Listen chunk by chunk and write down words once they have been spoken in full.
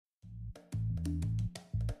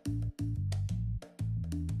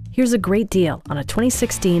Here's a great deal on a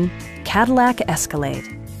 2016 Cadillac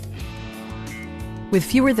Escalade. With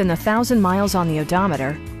fewer than 1,000 miles on the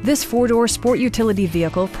odometer, this four-door sport utility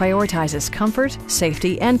vehicle prioritizes comfort,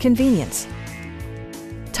 safety, and convenience.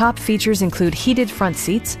 Top features include heated front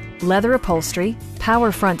seats, leather upholstery,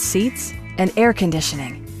 power front seats, and air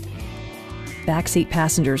conditioning. Backseat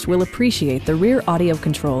passengers will appreciate the rear audio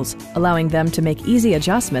controls, allowing them to make easy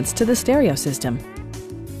adjustments to the stereo system.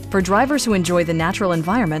 For drivers who enjoy the natural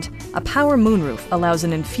environment, a power moonroof allows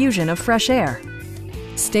an infusion of fresh air.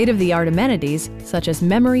 State-of-the-art amenities, such as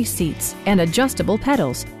memory seats and adjustable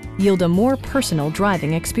pedals, yield a more personal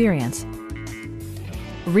driving experience.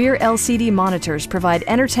 Rear LCD monitors provide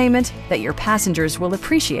entertainment that your passengers will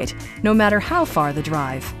appreciate, no matter how far the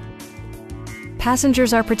drive.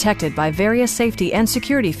 Passengers are protected by various safety and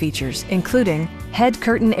security features, including head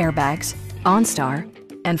curtain airbags, OnStar,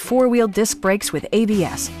 and four-wheel disc brakes with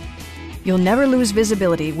ABS. You'll never lose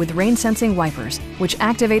visibility with rain-sensing wipers, which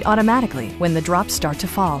activate automatically when the drops start to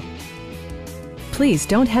fall. Please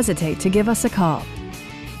don't hesitate to give us a call.